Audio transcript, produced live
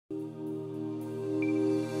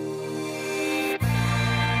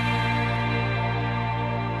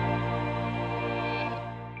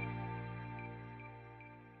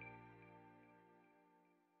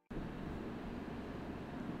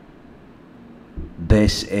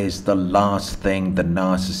This is the last thing the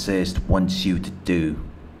narcissist wants you to do.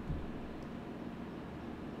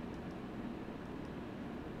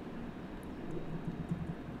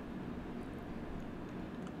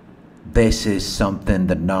 This is something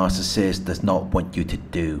the narcissist does not want you to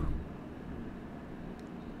do.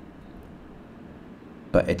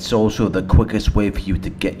 But it's also the quickest way for you to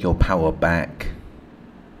get your power back.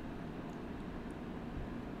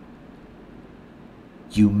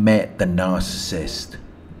 You met the narcissist,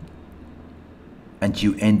 and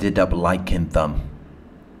you ended up liking them.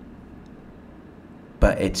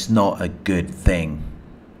 But it's not a good thing.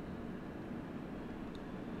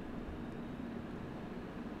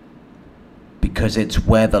 Because it's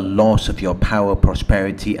where the loss of your power,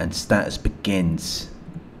 prosperity, and status begins.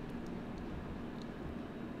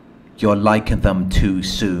 You're liking them too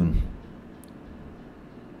soon.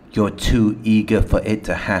 You're too eager for it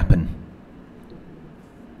to happen.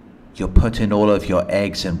 You're putting all of your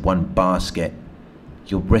eggs in one basket.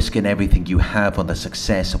 You're risking everything you have on the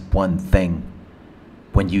success of one thing,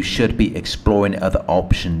 when you should be exploring other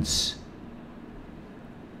options.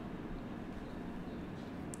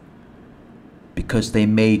 Because they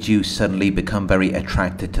made you suddenly become very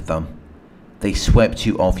attracted to them. They swept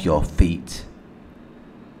you off your feet.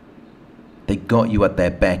 They got you at their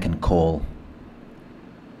beck and call,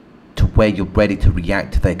 to where you're ready to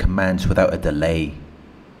react to their commands without a delay,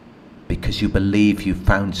 because you believe you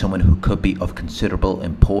found someone who could be of considerable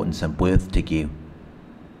importance and worth to you.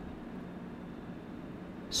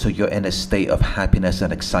 So you're in a state of happiness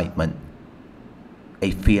and excitement,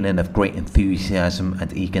 a feeling of great enthusiasm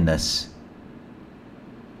and eagerness.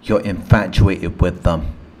 You're infatuated with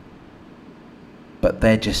them, but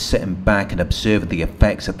they're just sitting back and observing the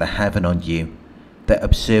effects that they're having on you. They're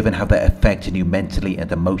observing how they're affecting you mentally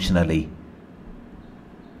and emotionally.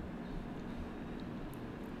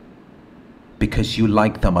 Because you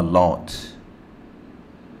like them a lot.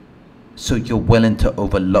 So you're willing to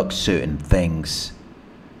overlook certain things.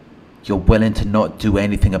 You're willing to not do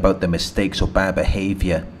anything about their mistakes or bad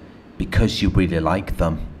behavior because you really like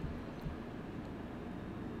them.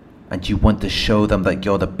 And you want to show them that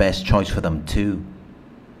you're the best choice for them too.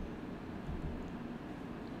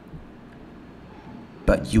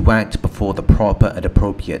 But you act before the proper and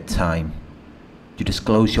appropriate time. You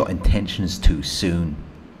disclose your intentions too soon.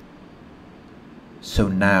 So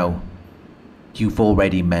now, you've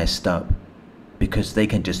already messed up, because they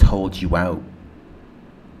can just hold you out.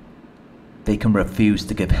 They can refuse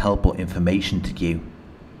to give help or information to you.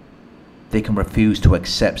 They can refuse to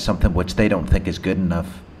accept something which they don't think is good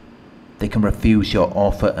enough. They can refuse your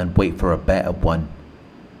offer and wait for a better one,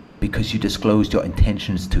 because you disclosed your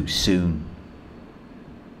intentions too soon.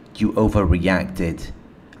 You overreacted,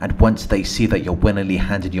 and once they see that you're willingly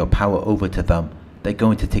handing your power over to them, they're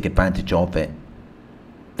going to take advantage of it.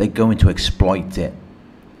 They're going to exploit it.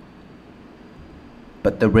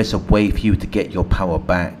 But there is a way for you to get your power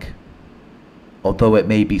back, although it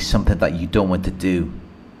may be something that you don't want to do,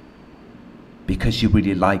 because you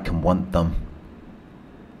really like and want them.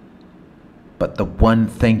 But the one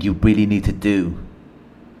thing you really need to do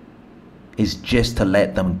is just to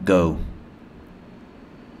let them go.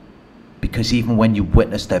 Because even when you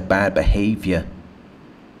witnessed their bad behavior,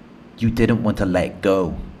 you didn't want to let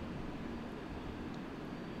go.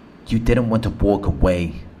 You didn't want to walk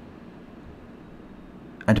away.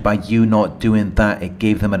 And by you not doing that, it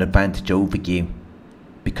gave them an advantage over you,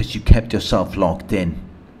 because you kept yourself locked in.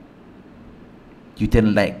 You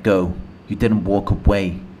didn't let go. You didn't walk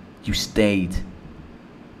away. You stayed.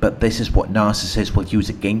 But this is what narcissists will use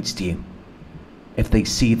against you. If they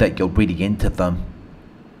see that you're really into them.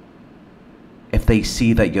 If they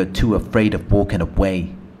see that you're too afraid of walking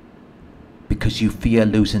away, because you fear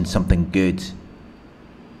losing something good,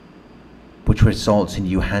 which results in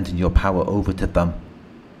you handing your power over to them.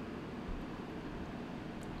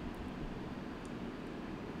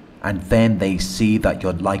 And then they see that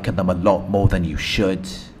you're liking them a lot more than you should.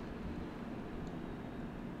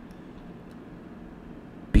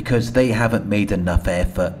 Because they haven't made enough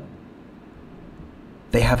effort.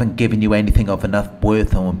 They haven't given you anything of enough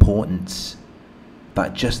worth or importance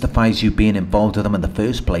that justifies you being involved with them in the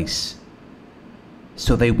first place.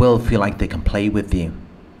 So they will feel like they can play with you.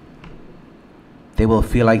 They will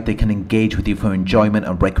feel like they can engage with you for enjoyment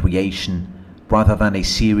and recreation rather than a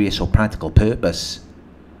serious or practical purpose.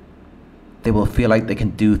 They will feel like they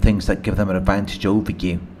can do things that give them an advantage over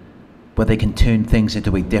you, where they can turn things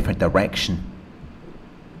into a different direction,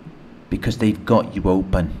 because they've got you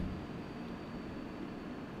open,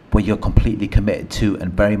 where you're completely committed to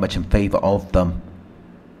and very much in favor of them,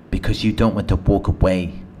 because you don't want to walk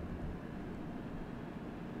away.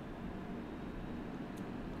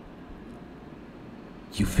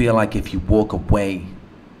 You feel like if you walk away,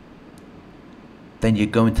 then you're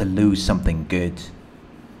going to lose something good.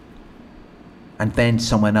 And then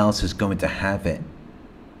someone else is going to have it.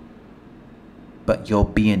 But you're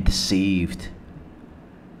being deceived.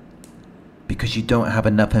 Because you don't have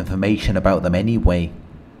enough information about them anyway.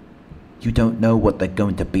 You don't know what they're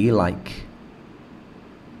going to be like.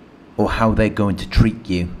 Or how they're going to treat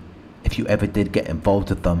you if you ever did get involved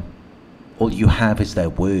with them. All you have is their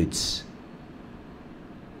words.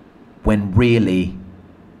 When really,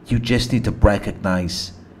 you just need to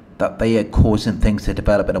recognize that they are causing things to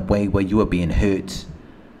develop in a way where you are being hurt.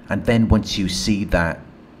 And then once you see that,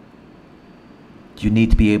 you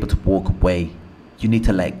need to be able to walk away. You need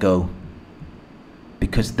to let go.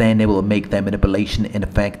 Because then it will make their manipulation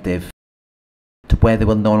ineffective, to where they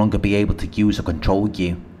will no longer be able to use or control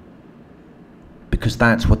you. Because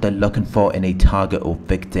that's what they're looking for in a target or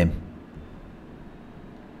victim.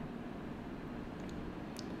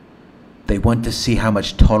 They want to see how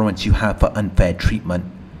much tolerance you have for unfair treatment,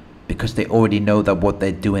 because they already know that what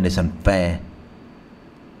they're doing is unfair.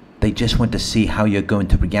 They just want to see how you're going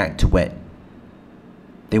to react to it.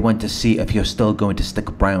 They want to see if you're still going to stick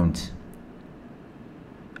around.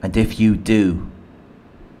 And if you do,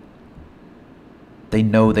 they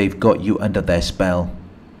know they've got you under their spell.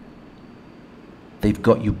 They've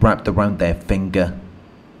got you wrapped around their finger,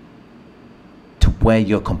 to where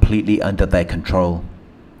you're completely under their control.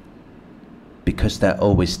 Because they're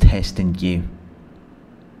always testing you,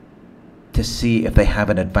 to see if they have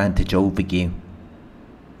an advantage over you.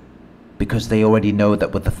 Because they already know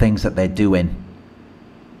that with the things that they're doing,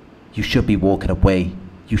 you should be walking away.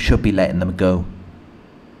 You should be letting them go.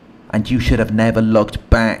 And you should have never looked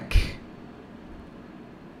back.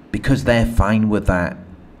 Because they're fine with that.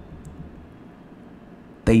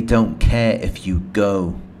 They don't care if you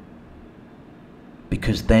go.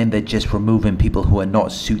 Because then they're just removing people who are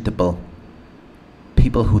not suitable.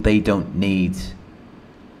 People who they don't need.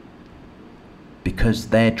 Because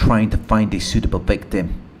they're trying to find a suitable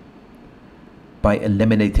victim by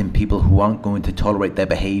eliminating people who aren't going to tolerate their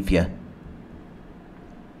behavior.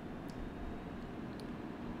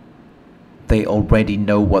 They already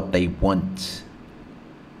know what they want.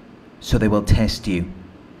 So they will test you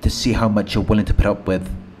to see how much you're willing to put up with.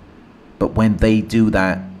 But when they do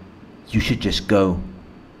that, you should just go.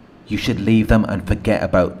 You should leave them and forget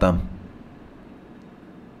about them.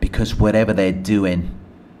 Because whatever they're doing,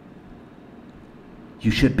 you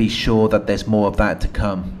should be sure that there's more of that to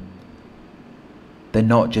come. They're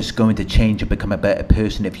not just going to change and become a better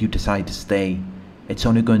person if you decide to stay. It's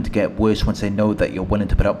only going to get worse once they know that you're willing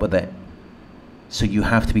to put up with it. So you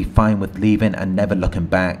have to be fine with leaving and never looking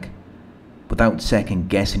back, without second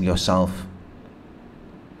guessing yourself.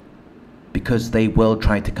 Because they will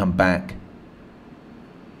try to come back.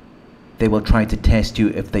 They will try to test you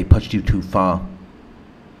if they pushed you too far,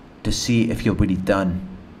 to see if you're really done.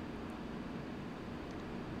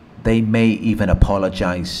 They may even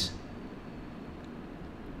apologize.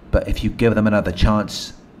 But if you give them another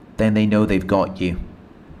chance, then they know they've got you.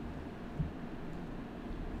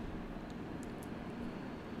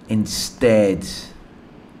 Instead,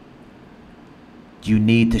 you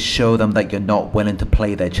need to show them that you're not willing to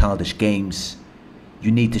play their childish games.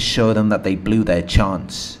 You need to show them that they blew their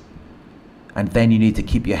chance. And then you need to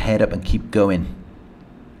keep your head up and keep going.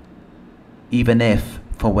 Even if,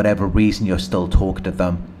 for whatever reason, you're still talking to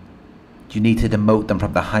them. You need to demote them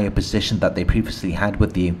from the higher position that they previously had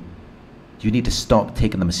with you. You need to stop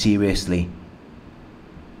taking them seriously.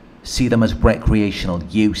 See them as recreational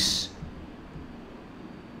use.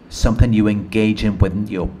 Something you engage in when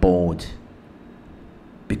you're bored.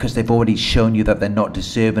 Because they've already shown you that they're not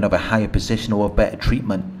deserving of a higher position or of better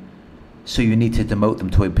treatment. So you need to demote them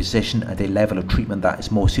to a position and a level of treatment that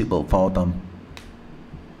is more suitable for them.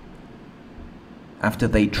 After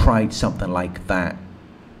they tried something like that,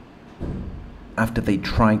 after they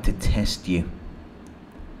tried to test you,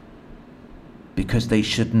 because they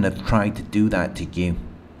shouldn't have tried to do that to you.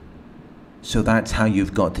 So that's how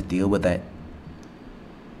you've got to deal with it.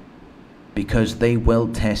 Because they will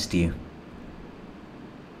test you.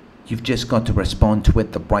 You've just got to respond to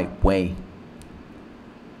it the right way,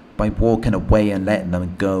 by walking away and letting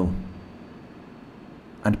them go,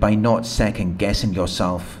 and by not second guessing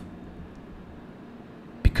yourself.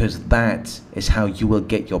 Because that is how you will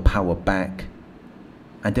get your power back,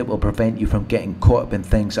 and it will prevent you from getting caught up in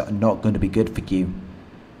things that are not going to be good for you,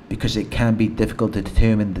 because it can be difficult to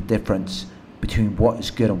determine the difference between what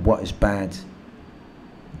is good and what is bad.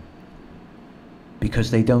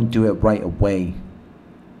 Because they don't do it right away.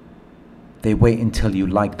 They wait until you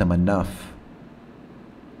like them enough,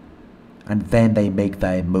 and then they make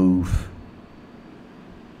their move.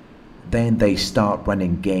 then they start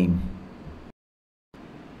running game.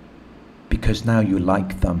 Because now you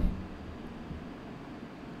like them.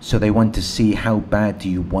 So they want to see how bad do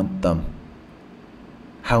you want them.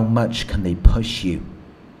 How much can they push you?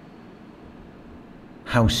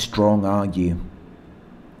 How strong are you?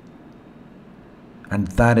 And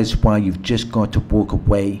that is why you've just got to walk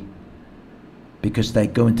away, because they're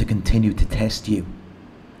going to continue to test you.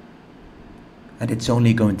 And it's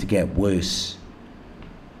only going to get worse.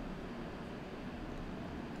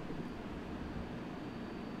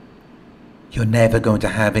 You're never going to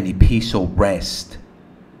have any peace or rest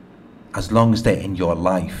as long as they're in your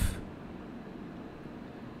life.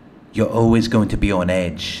 You're always going to be on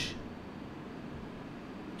edge.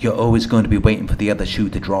 You're always going to be waiting for the other shoe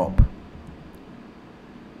to drop.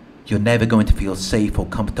 You're never going to feel safe or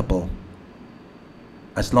comfortable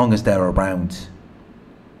as long as they're around.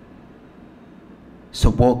 So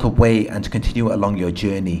walk away and continue along your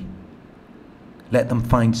journey. Let them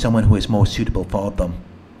find someone who is more suitable for them.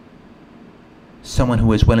 Someone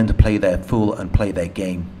who is willing to play their fool and play their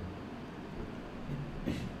game.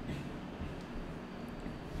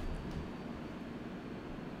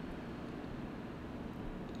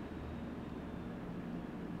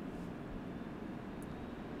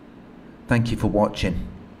 Thank you for watching.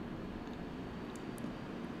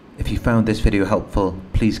 If you found this video helpful,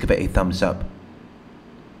 please give it a thumbs up.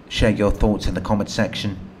 Share your thoughts in the comment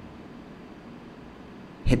section.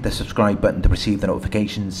 Hit the subscribe button to receive the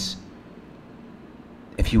notifications.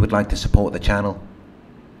 If you would like to support the channel,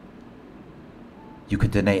 you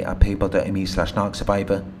can donate at paypal.me/Narc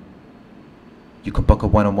Survivor. You can book a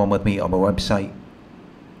one-on-one with me on my website.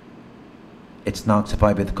 It's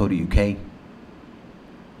narcsurvivor.co.uk.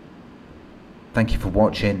 Thank you for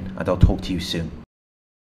watching, and I'll talk to you soon.